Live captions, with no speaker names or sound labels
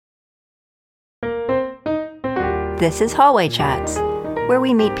This is Hallway Chats, where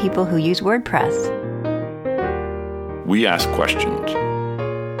we meet people who use WordPress. We ask questions,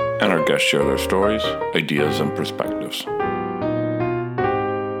 and our guests share their stories, ideas, and perspectives.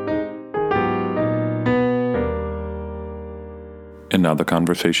 And now the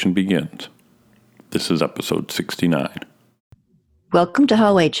conversation begins. This is episode 69. Welcome to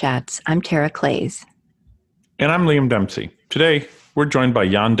Hallway Chats. I'm Tara Clays. And I'm Liam Dempsey. Today, we're joined by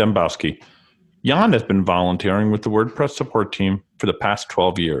Jan Dembowski. Jan has been volunteering with the WordPress support team for the past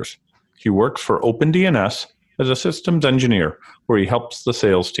 12 years. He works for OpenDNS as a systems engineer, where he helps the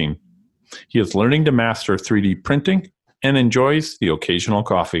sales team. He is learning to master 3D printing and enjoys the occasional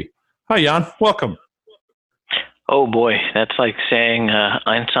coffee. Hi, Jan. Welcome. Oh boy, that's like saying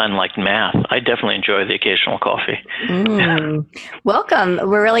Einstein liked math. I definitely enjoy the occasional coffee. Welcome.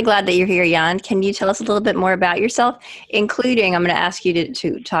 We're really glad that you're here, Jan. Can you tell us a little bit more about yourself, including, I'm going to ask you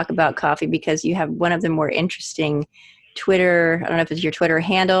to talk about coffee because you have one of the more interesting Twitter, I don't know if it's your Twitter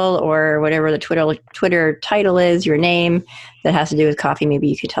handle or whatever the Twitter title is, your name, that has to do with coffee. Maybe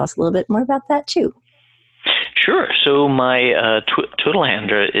you could tell us a little bit more about that too. Sure. So my Twitter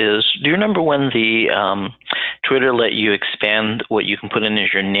handle is, do you remember when the Twitter let you expand what you can put in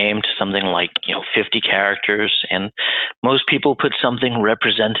as your name to something like, 50 characters? And most people put something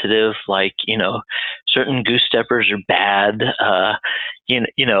representative like, certain goose steppers are bad,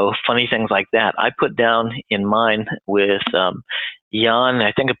 funny things like that. I put down in mine with Jan,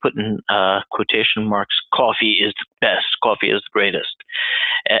 I think I put in quotation marks, coffee is the best, coffee is the greatest.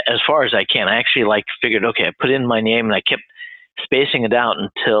 As far as I can. I actually figured, okay, I put in my name and I kept spacing it out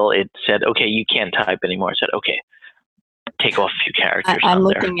until it said, okay, you can't type anymore. I said, okay, take off a few characters. I'm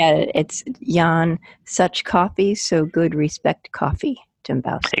looking at it. It's Jan, such coffee, so good, respect coffee,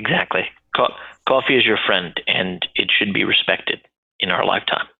 Dembowski. Exactly. Coffee is your friend and it should be respected in our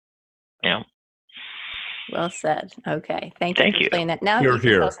lifetime. Well said. Okay. Thank you for explaining that. Now You're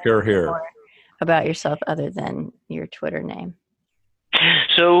here. More about yourself other than your Twitter name.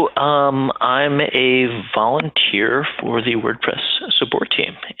 So I'm a volunteer for the WordPress support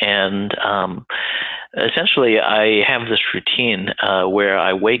team. And essentially, I have this routine where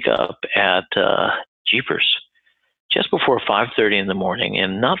I wake up at Jeepers just before 5:30 in the morning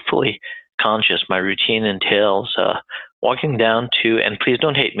and not fully conscious. My routine entails walking down to, and please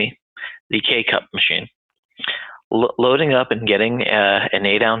don't hate me, the K-Cup machine, loading up and getting an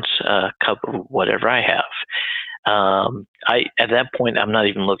 8-ounce cup of whatever I have. At that point, I'm not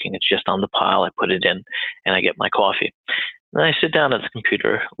even looking. It's just on the pile. I put it in and I get my coffee. Then I sit down at the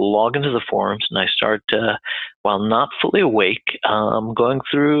computer, log into the forums, and I start, while not fully awake, going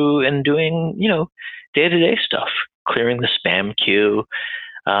through and doing, day-to-day stuff, clearing the spam queue.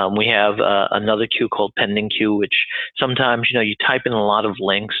 We have another queue called pending queue, which sometimes, you type in a lot of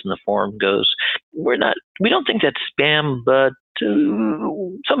links and the forum goes, we don't think that's spam, but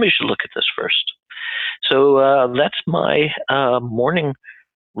somebody should look at this first. So that's my morning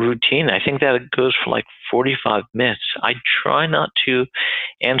routine. I think that it goes for 45 minutes. I try not to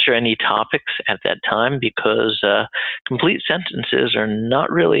answer any topics at that time because complete sentences are not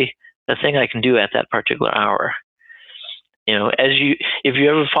really the thing I can do at that particular hour. If you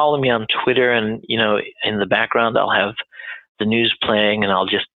ever follow me on Twitter and, in the background, I'll have the news playing and I'll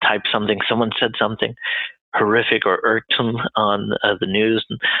just type something. Someone said something horrific or irksome on the news,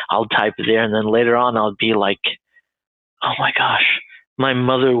 and I'll type it there, and then later on I'll be like, oh my gosh, my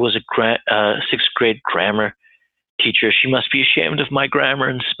mother was a sixth grade grammar teacher. She must be ashamed of my grammar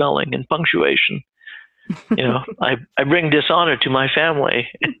and spelling and punctuation. I bring dishonor to my family.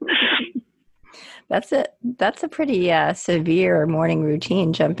 That's a pretty severe morning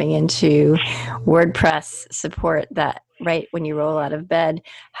routine, jumping into WordPress support that right when you roll out of bed.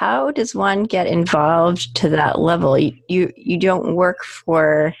 How does one get involved to that level? You don't work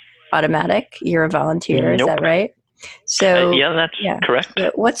for Automattic. You're a volunteer. Nope. Is that right? So that's correct.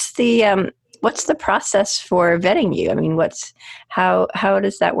 So what's the process for vetting you? I mean, how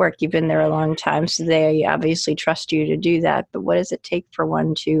does that work? You've been there a long time, so they obviously trust you to do that. But what does it take for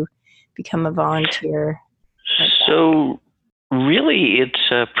one to become a volunteer? So really,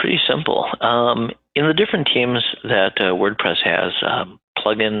 it's pretty simple. In the different teams that WordPress has,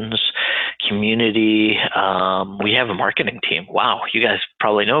 plugins, community, we have a marketing team. Wow, you guys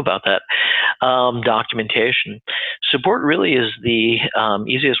probably know about that. Documentation. Support really is the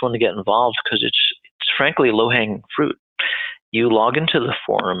easiest one to get involved because it's frankly low-hanging fruit. You log into the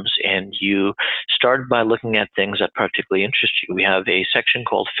forums and you start by looking at things that particularly interest you. We have a section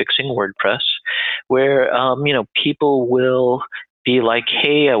called Fixing WordPress where, people will be like,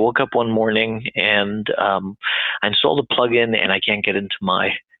 hey, I woke up one morning and I installed a plugin and I can't get into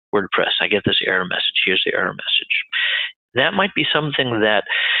my WordPress. I get this error message. Here's the error message. That might be something that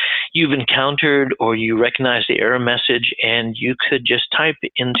you've encountered, or you recognize the error message, and you could just type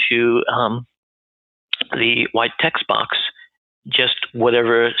into the white text box just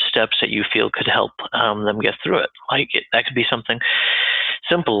whatever steps that you feel could help them get through it. That could be something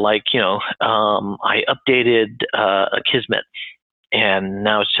simple, like, I updated Akismet, and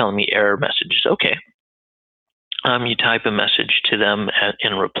now it's telling me error messages. Okay. You type a message to them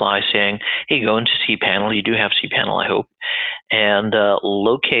in reply saying, hey, go into cPanel. You do have cPanel, I hope, and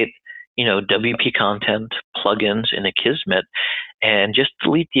locate, WP content plugins in Akismet, and just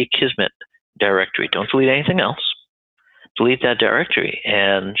delete the Akismet directory. Don't delete anything else. Delete that directory.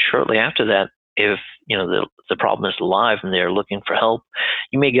 And shortly after that, if the problem is live and they're looking for help,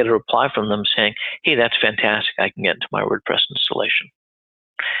 you may get a reply from them saying, hey, that's fantastic. I can get into my WordPress installation.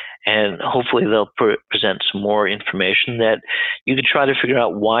 And hopefully they'll present some more information that you could try to figure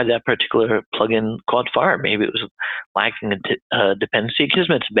out why that particular plugin caught fire. Maybe it was lacking a dependency.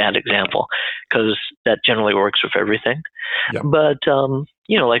 Akismet's a bad example because that generally works with everything. Yep. But,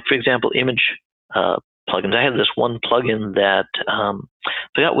 like, for example, image plugins. I had this one plugin that I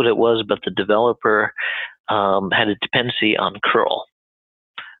forgot what it was, but the developer had a dependency on curl.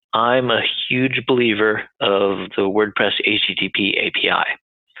 I'm a huge believer of the WordPress HTTP API,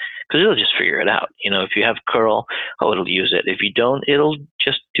 because it'll just figure it out. If you have curl, it'll use it. If you don't, it'll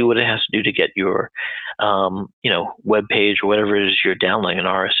just do what it has to do to get your, web page or whatever it is you're downloading, an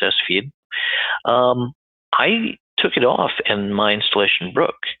RSS feed. I took it off and my installation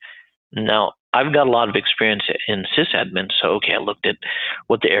broke. Now, I've got a lot of experience in sysadmin, so I looked at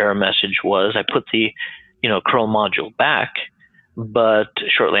what the error message was. I put the, curl module back, but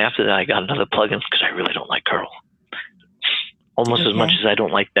shortly after that, I got another plugin because I really don't like curl. Almost as much as I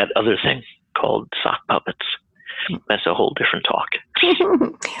don't like that other thing called sock puppets. That's a whole different talk.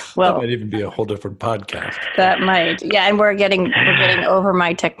 Well, that might even be a whole different podcast. That might, yeah. And we're getting over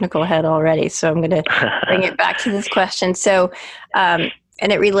my technical head already, so I'm going to bring it back to this question. So, and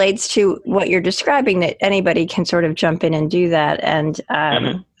it relates to what you're describing, that anybody can sort of jump in and do that. And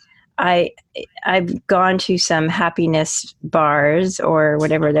I've gone to some happiness bars or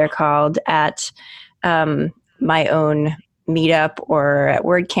whatever they're called at my own meetup or at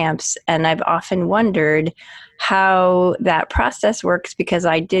WordCamps, and I've often wondered how that process works, because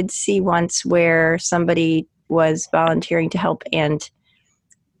I did see once where somebody was volunteering to help and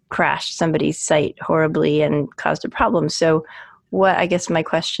crashed somebody's site horribly and caused a problem. So I guess my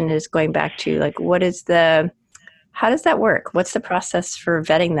question is going back to, like, how does that work? What's the process for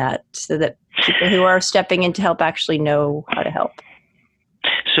vetting that so that people who are stepping in to help actually know how to help?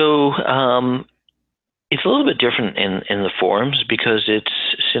 So it's a little bit different in the forums, because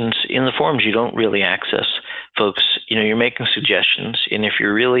since in the forums you don't really access folks, you're making suggestions, and if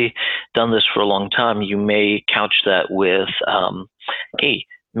you're really done this for a long time, you may couch that with, hey,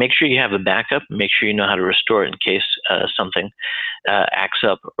 make sure you have a backup, make sure you know how to restore it in case something acts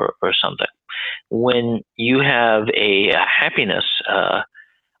up or something. When you have a happiness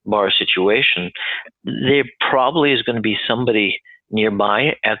bar situation, there probably is going to be somebody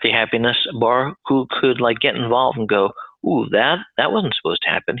nearby at the happiness bar who could get involved and go, ooh, that wasn't supposed to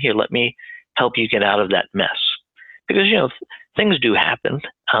happen. Here, let me help you get out of that mess. Because, things do happen.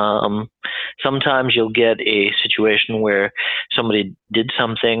 Sometimes you'll get a situation where somebody did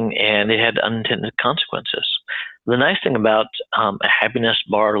something and it had unintended consequences. The nice thing about a happiness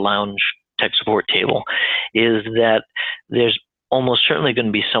bar lounge tech support table is that there's almost certainly going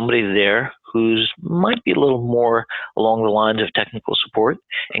to be somebody there who's might be a little more along the lines of technical support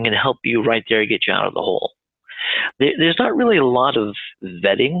and can help you right there, get you out of the hole. There's not really a lot of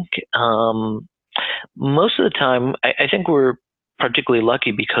vetting. Most of the time, I think we're particularly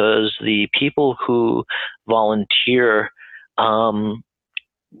lucky because the people who volunteer, I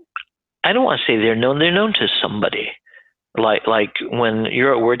don't want to say they're known to somebody. Like when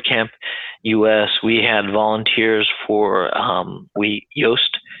you're at WordCamp US, we had volunteers for,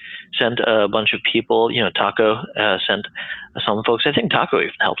 Yoast sent a bunch of people, Taco sent some folks. I think Taco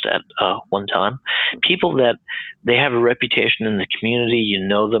even helped at one time. People that they have a reputation in the community, you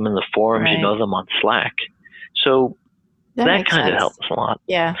know them in the forums, right. You know them on Slack. So that kind of helps a lot.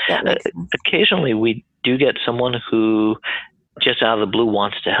 Yeah, that makes sense. Occasionally we do get someone who just out of the blue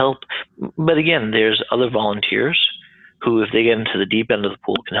wants to help. But again, there's other volunteers who, if they get into the deep end of the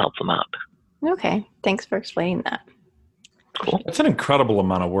pool, can help them out. Okay. Thanks for explaining that. Cool. It's an incredible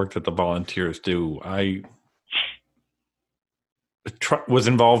amount of work that the volunteers do. I was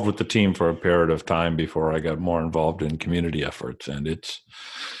involved with the team for a period of time before I got more involved in community efforts. And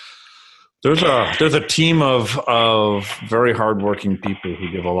There's a team of very hardworking people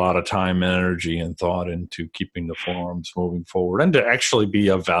who give a lot of time and energy and thought into keeping the forums moving forward and to actually be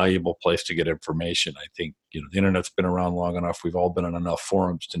a valuable place to get information. I think the internet's been around long enough. We've all been in enough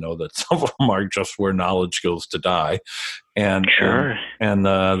forums to know that some of them are just where knowledge goes to die. And Sure. and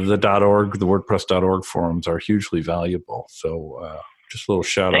the .org, the WordPress.org forums are hugely valuable. So just a little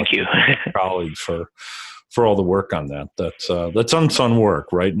shout Thank out you. to colleagues for all the work on that. That's unsung work,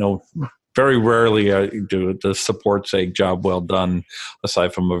 right? No. Very rarely do the support say "job well done,"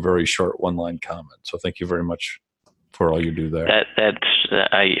 aside from a very short one-line comment. So thank you very much for all you do there.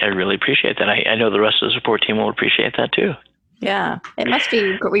 I really appreciate that. I know the rest of the support team will appreciate that too. Yeah, it must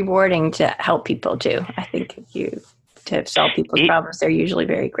be rewarding to help people too. I think to solve people's problems, they're usually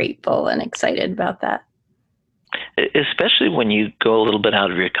very grateful and excited about that. Especially when you go a little bit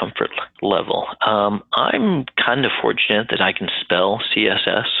out of your comfort level. I'm kind of fortunate that I can spell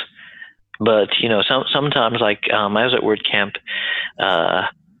CSS. But, sometimes like I was at WordCamp,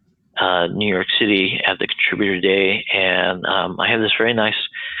 New York City at the Contributor Day, and I had this very nice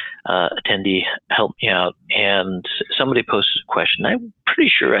attendee help me out, and somebody posted a question. I'm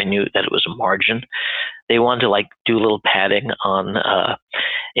pretty sure I knew that it was a margin. They wanted to do a little padding on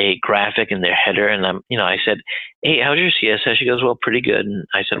a graphic in their header, and I said, "Hey, how's your CSS?" She goes, "Well, pretty good." And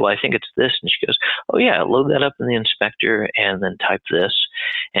I said, "Well, I think it's this." And she goes, "Oh yeah, load that up in the inspector and then type this."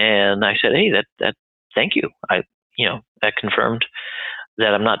 And I said, "Hey, that thank you." That confirmed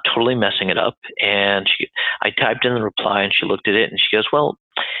that I'm not totally messing it up. And I typed in the reply, and she looked at it, and she goes, "Well,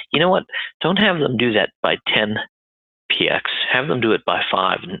 you know what? Don't have them do that by 10 px. Have them do it by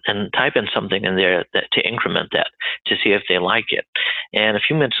 5, and type in something in there to increment that to see if they like it." And a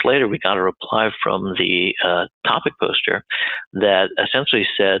few minutes later, we got a reply from the topic poster that essentially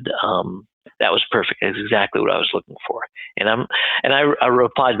said, "That was perfect. It's exactly what I was looking for." And I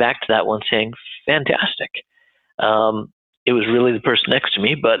replied back to that one saying, "Fantastic." It was really the person next to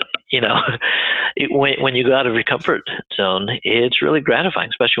me, but when you go out of your comfort zone, it's really gratifying,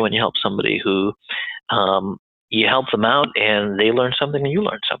 especially when you help somebody who you help them out and they learn something and you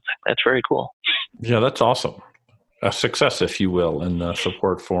learn something. That's very cool. Yeah, that's awesome. A success, if you will, in the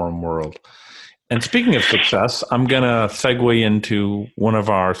support forum world. And speaking of success, I'm going to segue into one of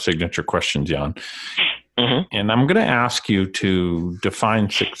our signature questions, Jan. Mm-hmm. And I'm going to ask you to define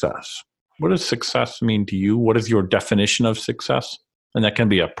success. What does success mean to you? What is your definition of success? And that can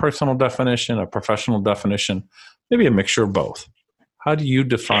be a personal definition, a professional definition, maybe a mixture of both. How do you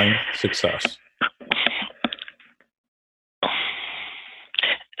define success?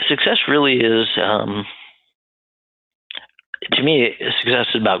 Success really is, to me, success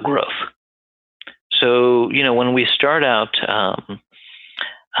is about growth. So, when we start out,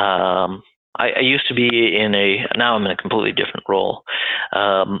 I used to be now I'm in a completely different role,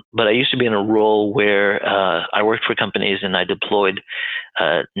 but I used to be in a role where I worked for companies and I deployed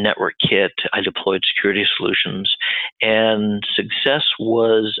network kit, I deployed security solutions, and success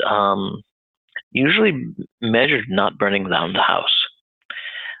was usually measured not burning down the house.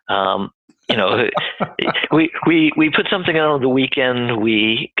 We put something out on the weekend.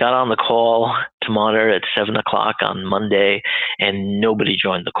 We got on the call to monitor at 7:00 on Monday, and nobody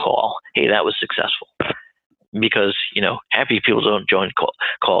joined the call. Hey, that was successful because happy people don't join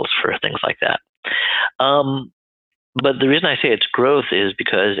calls for things like that. But the reason I say it's growth is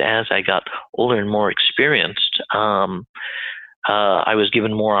because as I got older and more experienced, I was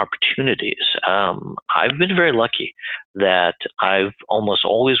given more opportunities. I've been very lucky that I've almost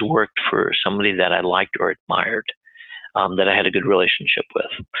always worked for somebody that I liked or admired, that I had a good relationship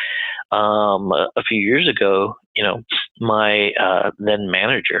with. A few years ago, my then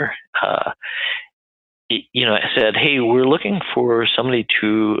manager, said, "Hey, we're looking for somebody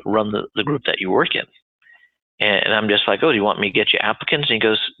to run the group that you work in." And I'm just like, "Oh, do you want me to get you applicants?" And he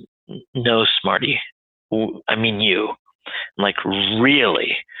goes, "No, smarty. I mean you." I'm like,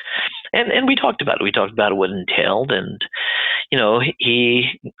 "Really?" And we talked about it. We talked about what it entailed, and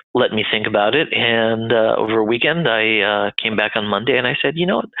he let me think about it. And over a weekend, I came back on Monday, and I said, "You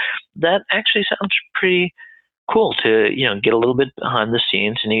know what? That actually sounds pretty cool to get a little bit behind the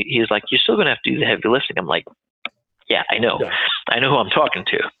scenes." And he was like, "You're still going to have to do the heavy lifting." I'm like, "Yeah, I know. Yeah. I know who I'm talking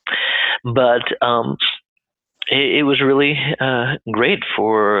to." But it was really great.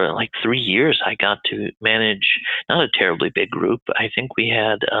 For 3 years, I got to manage not a terribly big group. I think we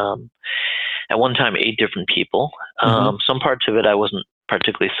had at one time 8 different people. Mm-hmm. Some parts of it I wasn't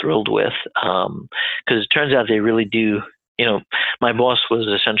particularly thrilled with because it turns out they really do. My boss was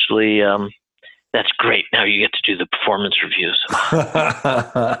essentially, "That's great. Now you get to do the performance reviews."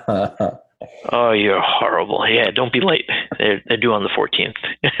 Oh, you're horrible. Yeah, don't be late. They're due on the 14th.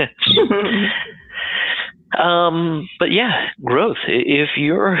 But yeah, growth. If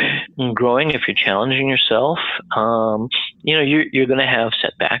you're growing, if you're challenging yourself, you're going to have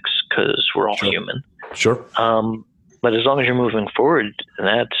setbacks because we're all human. Sure. But as long as you're moving forward,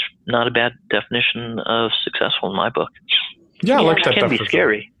 that's not a bad definition of successful in my book. Yeah, I like that. It can be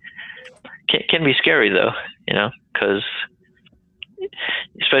scary. Can be scary though, because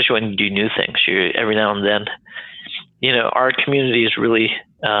especially when you do new things, every now and then, our community is really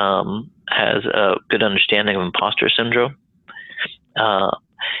has a good understanding of imposter syndrome.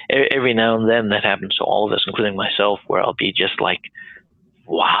 Every now and then that happens to all of us, including myself, where I'll be just like,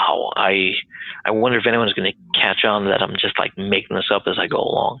 wow, I wonder if anyone's going to catch on that I'm just like making this up as I go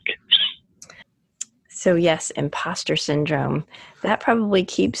along. So yes, imposter syndrome. That probably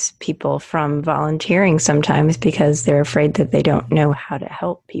keeps people from volunteering sometimes because they're afraid that they don't know how to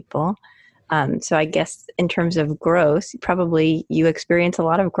help people. So I guess in terms of growth, probably you experience a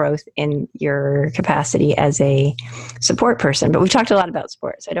lot of growth in your capacity as a support person. But we've talked a lot about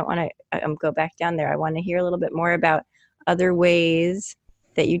sports. I don't want to go back down there. I want to hear a little bit more about other ways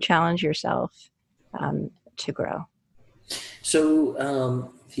that you challenge yourself to grow.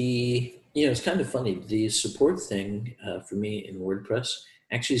 So it's kind of funny. The support thing for me in WordPress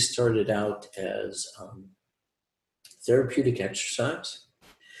actually started out as therapeutic exercise.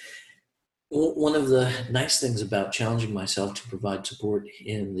 One of the nice things about challenging myself to provide support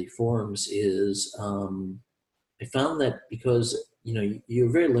in the forums is I found that because you're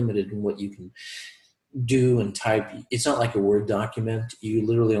very limited in what you can do and type. It's not like a Word document. You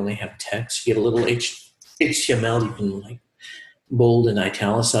literally only have text. You get a little HTML. You can like bold and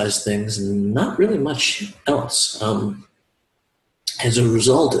italicize things, and not really much else. As a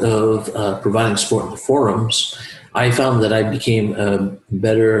result of providing support in the forums, I found that I became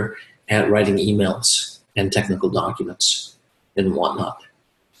better at writing emails and technical documents and whatnot.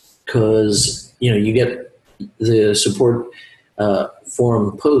 Because, you get the support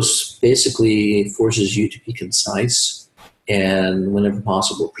forum posts basically forces you to be concise and whenever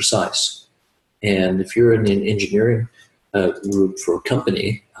possible precise. And if you're in an engineering group for a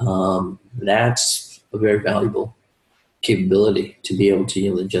company, that's a very valuable capability to be able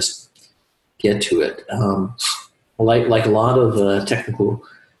to just get to it. Like a lot of technical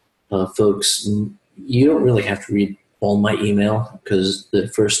folks, you don't really have to read all my email because the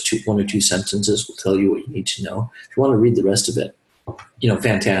first one or two sentences will tell you what you need to know. If you want to read the rest of it,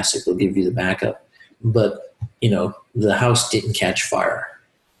 fantastic. They'll give you the backup. But, the house didn't catch fire.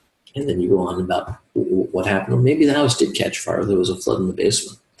 And then you go on about what happened. Or maybe the house did catch fire. There was a flood in the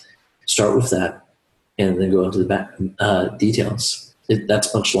basement. Start with that and then go into the back details.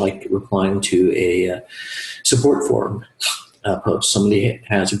 That's much like replying to a support forum post. Somebody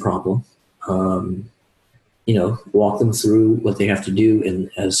has a problem. Walk them through what they have to do in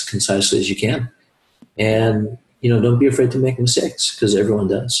as concisely as you can. And, don't be afraid to make mistakes because everyone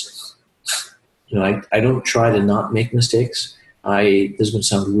does. I don't try to not make mistakes. This is going to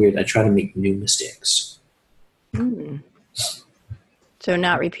sound weird. I try to make new mistakes. So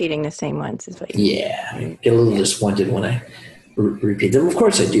not repeating the same ones is what you mean. I get a little disappointed when I repeat them. Of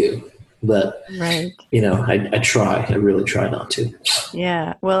course I do. But, right. I try. I really try not to.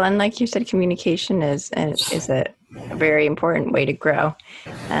 Yeah. Well, and like you said, communication is a very important way to grow.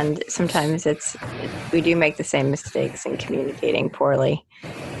 And sometimes we do make the same mistakes in communicating poorly.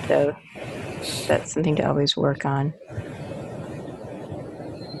 So that's something to always work on.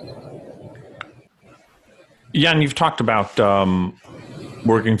 Jan, you've talked about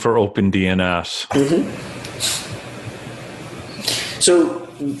working for OpenDNS. Mm-hmm. So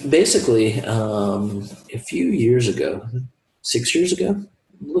basically, a few years ago, 6 years ago,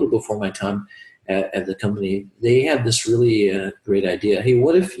 a little before my time at the company, they had this really great idea. Hey,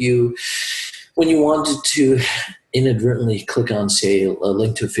 what if when you wanted to inadvertently click on, say, a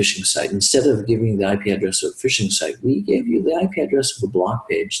link to a phishing site, instead of giving the IP address of a phishing site, we gave you the IP address of a blog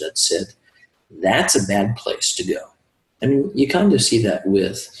page that said, that's a bad place to go. I mean, you kind of see that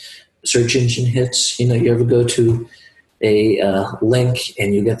with search engine hits. You ever go to a link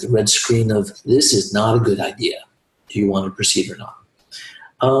and you get the red screen of, this is not a good idea. Do you want to proceed or not?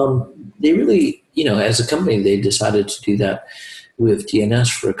 They really, as a company, they decided to do that with DNS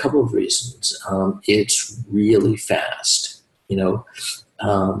for a couple of reasons. It's really fast.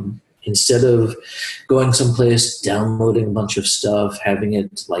 Instead of going someplace, downloading a bunch of stuff, having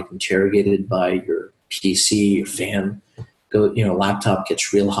it like interrogated by your PC, your fan, laptop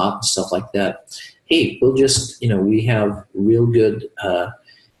gets real hot and stuff like that. Hey, we'll just, we have real good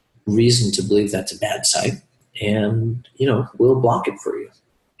reason to believe that's a bad site, and, we'll block it for you.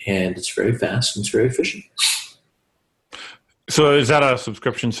 and it's very fast and it's very efficient. So is that a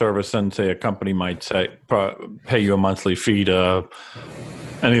subscription service? And say a company might say pay you a monthly fee to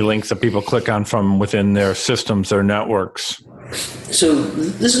any links that people click on from within their systems, their networks. So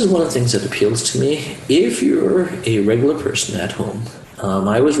this is one of the things that appeals to me. If you're a regular person at home,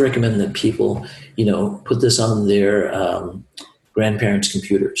 I always recommend that people, put this on their grandparents'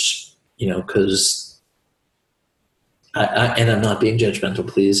 computers, because and I'm not being judgmental,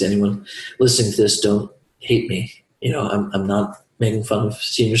 please. Anyone listening to this, don't hate me. I'm not making fun of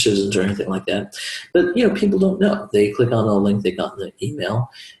senior citizens or anything like that. But, people don't know. They click on a link they got in the email,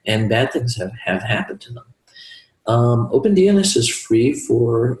 and bad things have happened to them. OpenDNS is free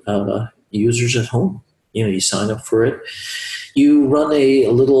for users at home. You sign up for it. You run a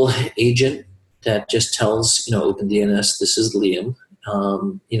little agent that just tells, OpenDNS, this is Liam.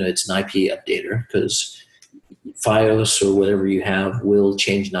 It's an IP updater because FiOS or whatever you have will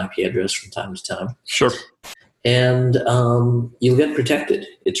change an IP address from time to time. Sure. And you'll get protected.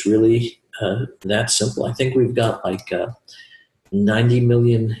 It's really that simple. I think we've got 90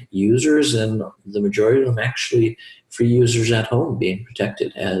 million users, and the majority of them actually free users at home being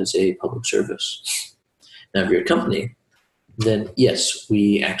protected as a public service. Now, if you're a company, then yes,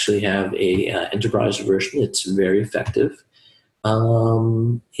 we actually have a enterprise version. It's very effective.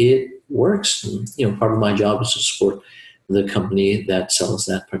 It works. And, part of my job is to support the company that sells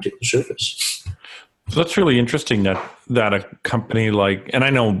that particular service. So that's really interesting that a company and I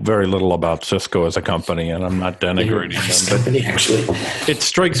know very little about Cisco as a company, and I'm not denigrating them, but actually, it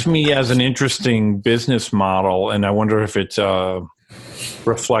strikes me as an interesting business model, and I wonder if it's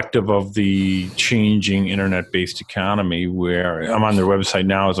reflective of the changing internet-based economy, where I'm on their website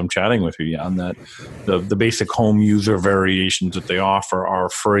now as I'm chatting with you, Jan, that the basic home user variations that they offer are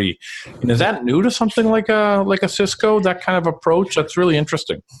free. And is that new to something like a Cisco, that kind of approach? That's really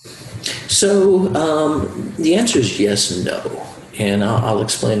interesting. So the answer is yes and no, and I'll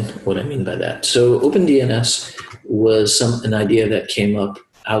explain what I mean by that. So OpenDNS was an idea that came up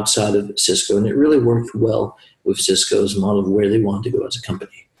outside of Cisco, and it really worked well with Cisco's model of where they wanted to go as a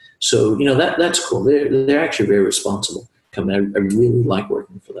company. So, that's cool. They're actually very responsible company. I really like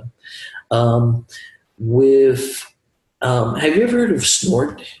working for them. Have you ever heard of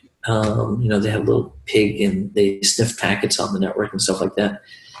Snort? They have a little pig and they sniff packets on the network and stuff like that.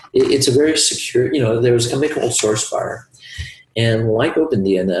 It's a very secure, there was a company called SourceFire. And like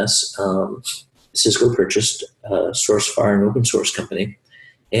OpenDNS, Cisco purchased SourceFire, an open source company.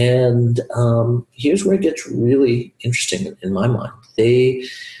 And here's where it gets really interesting in my mind. They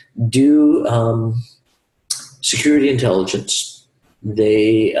do security intelligence.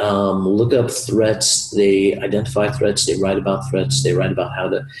 They look up threats. They identify threats. They write about threats. They write about how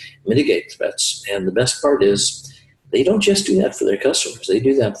to mitigate threats. And the best part is they don't just do that for their customers. They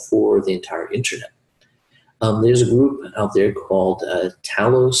do that for the entire internet. There's a group out there called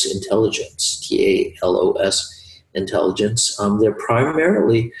Talos Intelligence, Talos Intelligence. They're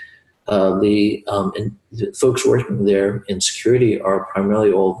primarily the folks working there in security are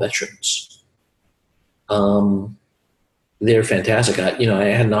primarily all veterans. They're fantastic. I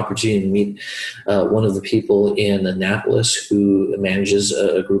had an opportunity to meet one of the people in Annapolis who manages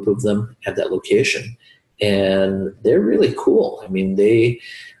a group of them at that location, and they're really cool. I mean, they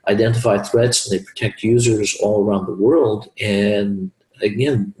identify threats and they protect users all around the world. And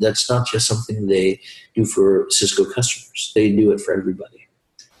again, that's not just something they do for Cisco customers. They do it for everybody.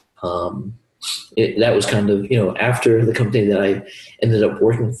 That was kind of, after the company that I ended up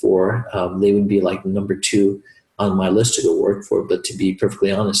working for, they would be like number 2 on my list to go work for. But to be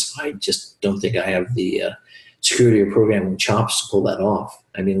perfectly honest, I just don't think I have the security or programming chops to pull that off.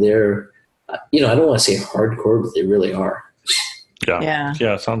 I mean, they're, I don't want to say hardcore, but they really are.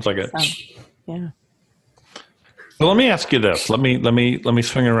 Yeah. Sounds like it. Yeah. Well, let me ask you this. Let me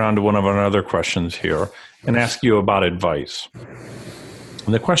swing around to one of our other questions here and ask you about advice.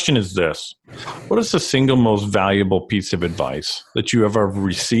 And the question is this: what is the single most valuable piece of advice that you ever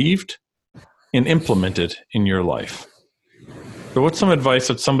received and implemented in your life? So what's some advice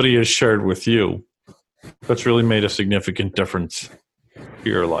that somebody has shared with you that's really made a significant difference to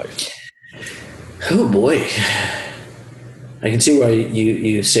your life? Oh boy. I can see why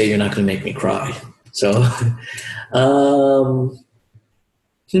you say you're not going to make me cry. So,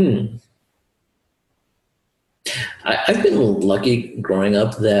 I've been lucky growing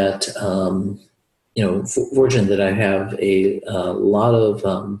up that, fortunate that I have a lot of,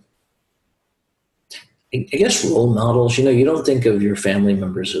 I guess, role models. You don't think of your family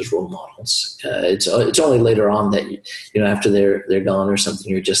members as role models. It's only later on that, after they're gone or something,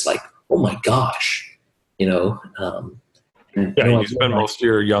 you're just like, oh my gosh, And Yeah, no you spend most of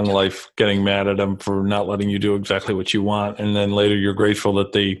your young life getting mad at them for not letting you do exactly what you want, and then later you're grateful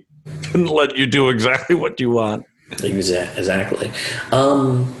that they didn't let you do exactly what you want. Exactly.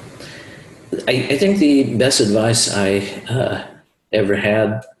 I think the best advice I ever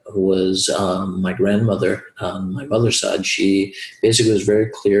had was my grandmother on my mother's side. She basically was very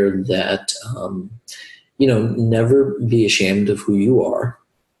clear that, never be ashamed of who you are.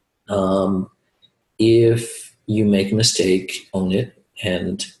 If you make a mistake, own it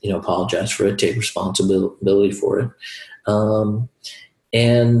and, apologize for it, take responsibility for it,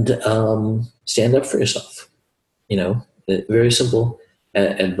 and stand up for yourself. Very simple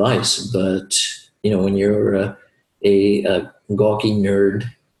advice, but when you're a gawky nerd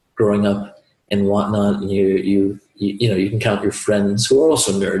growing up and whatnot, and you can count your friends who are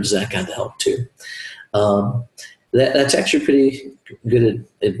also nerds. That kind of help too. That's actually pretty good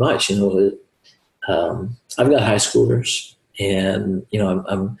advice. I've got high schoolers, and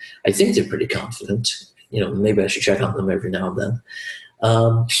I think they're pretty confident. Maybe I should check on them every now and then.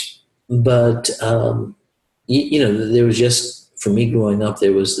 But there was just, for me growing up,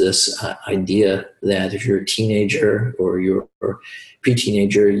 there was this idea that if you're a teenager or you're a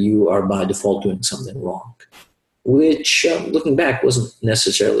pre-teenager, you are by default doing something wrong, which looking back wasn't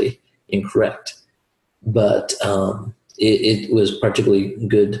necessarily incorrect, but it was particularly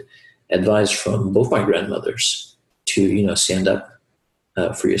good advice from both my grandmothers to, stand up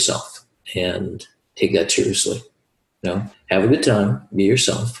for yourself and take that seriously. Have a good time, be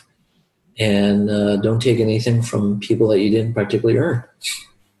yourself, and don't take anything from people that you didn't particularly earn.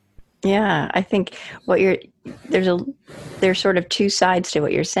 Yeah, I think there's sort of two sides to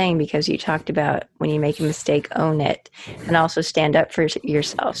what you're saying, because you talked about when you make a mistake, own it, and also stand up for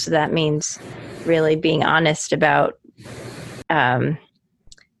yourself. So that means really being honest about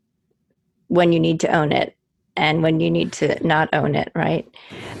when you need to own it and when you need to not own it, right?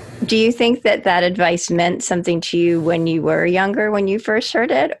 Do you think that advice meant something to you when you were younger, when you first heard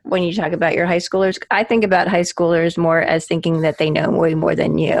it? When you talk about your high schoolers, I think about high schoolers more as thinking that they know way more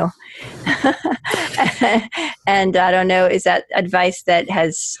than you. And I don't know, is that advice that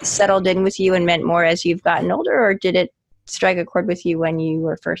has settled in with you and meant more as you've gotten older, or did it strike a chord with you when you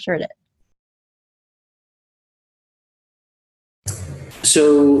were first heard it?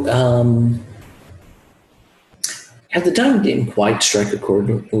 So, at the time, it didn't quite strike a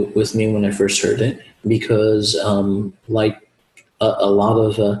chord with me when I first heard it, because like a lot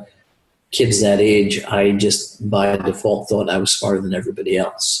of kids that age, I just by default thought I was smarter than everybody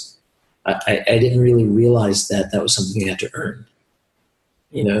else. I didn't really realize that was something you had to earn.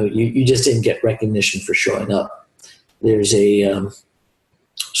 You just didn't get recognition for showing up. There's a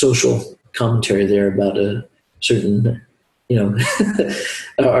social commentary there about a certain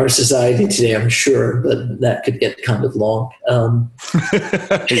our society today, I'm sure, but that could get kind of long.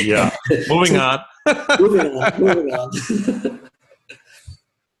 Yeah. Moving on. Moving on.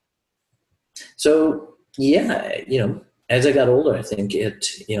 So, yeah, as I got older, I think I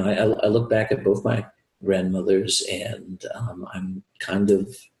look back at both my grandmothers, and I'm kind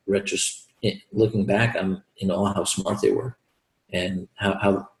of looking back, I'm in awe how smart they were, and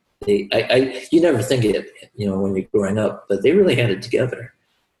how you never think it, when you're growing up, but they really had it together,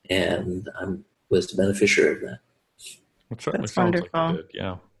 and I was the beneficiary of that. That's wonderful. Like it did,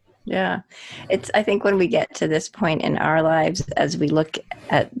 yeah. Yeah. I think when we get to this point in our lives, as we look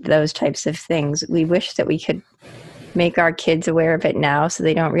at those types of things, we wish that we could make our kids aware of it now so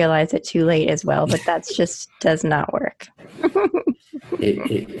they don't realize it too late as well, but that's just does not work.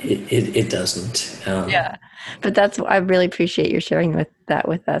 It doesn't. Yeah, but I really appreciate your sharing that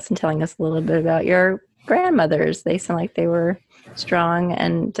with us and telling us a little bit about your grandmothers. They sound like they were strong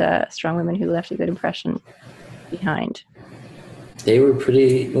and strong women who left a good impression behind. They were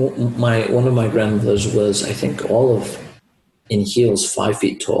pretty. One of my grandmothers was, I think, all of in heels, 5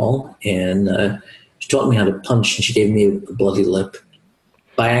 feet tall, and she taught me how to punch, and she gave me a bloody lip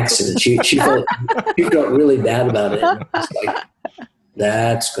by accident. She felt really bad about it. And it's like,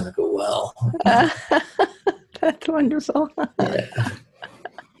 that's going to go well. That's wonderful. Yeah.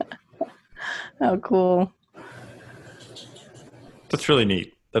 Oh, cool. That's really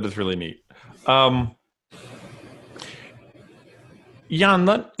neat. That is really neat. Jan,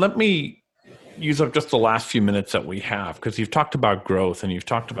 let me use up just the last few minutes that we have, because you've talked about growth and you've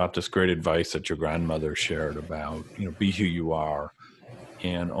talked about this great advice that your grandmother shared about, be who you are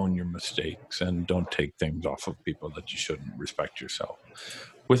and own your mistakes and don't take things off of people that you shouldn't. Respect yourself.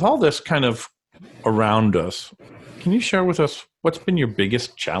 With all this kind of around us, can you share with us what's been your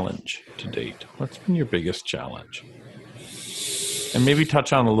biggest challenge to date? What's been your biggest challenge? And maybe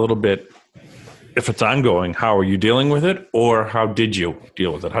touch on a little bit if it's ongoing, how are you dealing with it, or how did you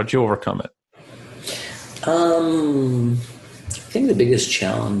deal with it? How did you overcome it? I think the biggest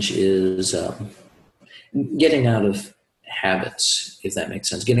challenge is getting out of habits, if that makes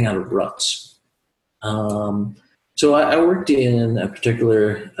sense, getting out of ruts. So I worked in a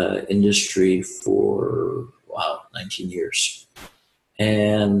particular industry for, 19 years.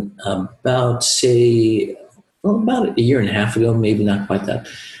 And about a year and a half ago, maybe not quite that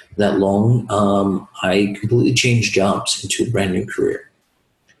long, I completely changed jobs into a brand new career.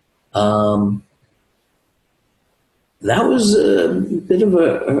 That was a bit of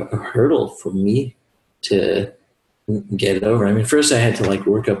a hurdle for me to get over. I mean, first I had to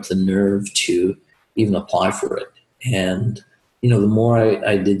work up the nerve to even apply for it. And, the more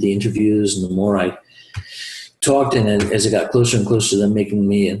I did the interviews and the more I talked, and as it got closer and closer to them making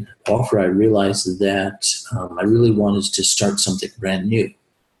me an offer, I realized that I really wanted to start something brand new.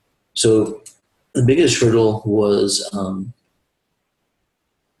 So the biggest hurdle was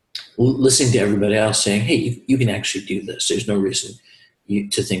listening to everybody else saying, hey, you can actually do this. There's no reason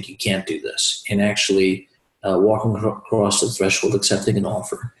to think you can't do this. And actually walking across the threshold, accepting an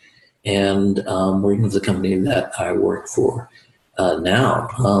offer, and working with the company that I work for now.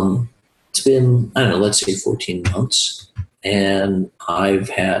 It's been, let's say 14 months, and I've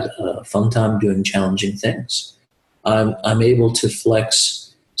had a fun time doing challenging things. I'm able to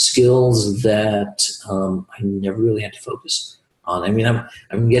flex skills that I never really had to focus on. I mean,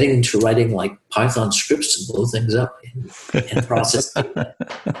 I'm getting into writing Python scripts to blow things up and process data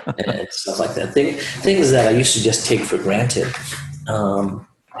and stuff like that. Things that I used to just take for granted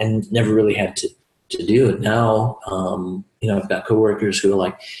and never really had to do it. Now, I've got coworkers who are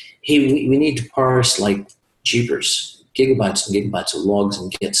like, hey, we need to parse jeepers, gigabytes and gigabytes of logs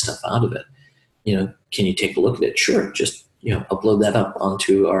and get stuff out of it. Can you take a look at it? Sure. Just, upload that up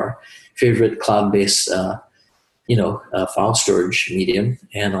onto our favorite cloud-based, file storage medium,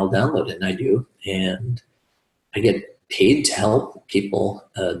 and I'll download it. And I do. And I get paid to help people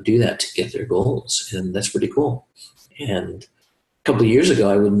do that to get their goals. And that's pretty cool. And a couple of years ago,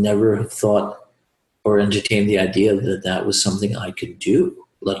 I would never have thought or entertained the idea that that was something I could do,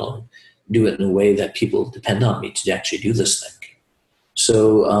 let alone do it in a way that people depend on me to actually do this thing.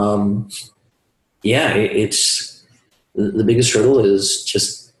 So, it's the biggest hurdle is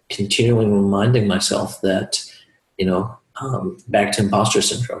just continually reminding myself that, back to imposter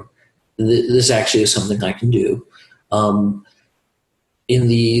syndrome, this actually is something I can do. In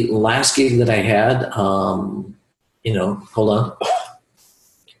the last gig that I had, hold on,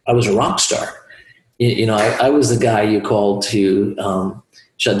 I was a rock star. I was the guy you called to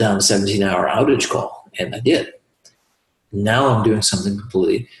shut down a 17-hour outage call, and I did. Now I'm doing something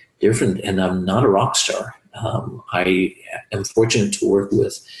completely different, and I'm not a rock star. I am fortunate to work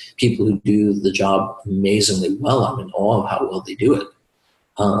with people who do the job amazingly well. I'm in awe of how well they do it.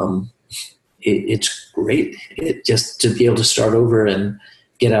 It's great just to be able to start over and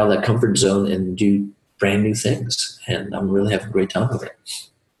get out of that comfort zone and do brand new things, and I'm really having a great time with it.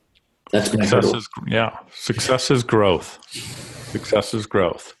 That's my hurdle. Success is growth. Success is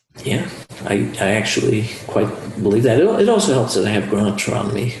growth. Yeah, I actually quite believe that. It also helps that I have grown-ups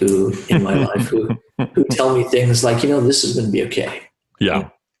around me who, in my life, who tell me things like, this is going to be okay. Yeah.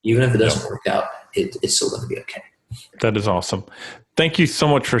 Even if it doesn't work out, it's still going to be okay. That is awesome. Thank you so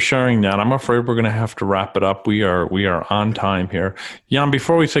much for sharing that. I'm afraid we're going to have to wrap it up. We are on time here. Jan,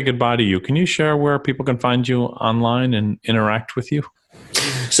 before we say goodbye to you, can you share where people can find you online and interact with you?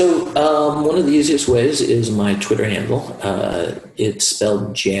 So one of the easiest ways is my Twitter handle. It's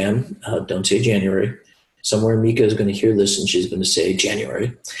spelled Jan, don't say January. Somewhere Mika is going to hear this and she's going to say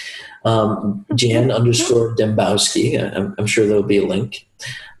January. Jan_Dembowski. I'm sure there'll be a link.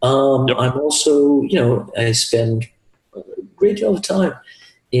 Yep. I'm also, I spend a great deal of time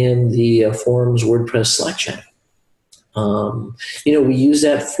in the forums WordPress Slack channel. We use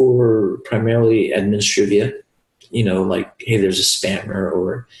that for primarily administrivia. Hey, there's a spammer,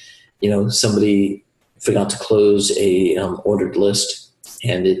 or, somebody forgot to close a ordered list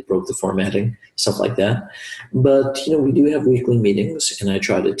and it broke the formatting, stuff like that. But, we do have weekly meetings and I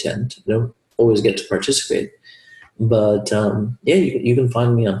try to attend. I don't always get to participate. But, you can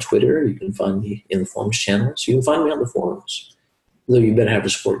find me on Twitter. You can find me in the forums channels. You can find me on the forums. Though you better have a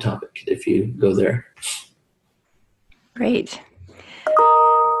support topic if you go there. Great.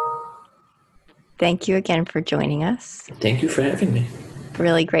 Thank you again for joining us. Thank you for having me.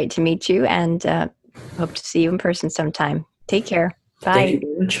 Really great to meet you, and hope to see you in person sometime. Take care. Bye. Thank you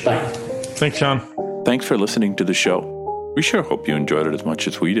very much. Bye. Thanks, Jan. Thanks for listening to the show. We sure hope you enjoyed it as much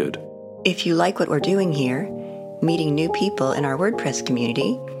as we did. If you like what we're doing here, meeting new people in our WordPress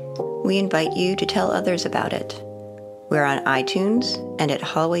community, We invite you to tell others about it. We're on iTunes and at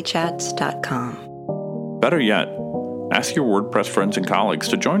hallwaychats.com. Better yet, ask your WordPress friends and colleagues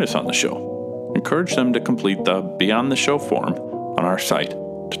to join us on the show. Encourage them to complete the Beyond the Show form on our site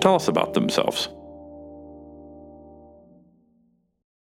to tell us about themselves.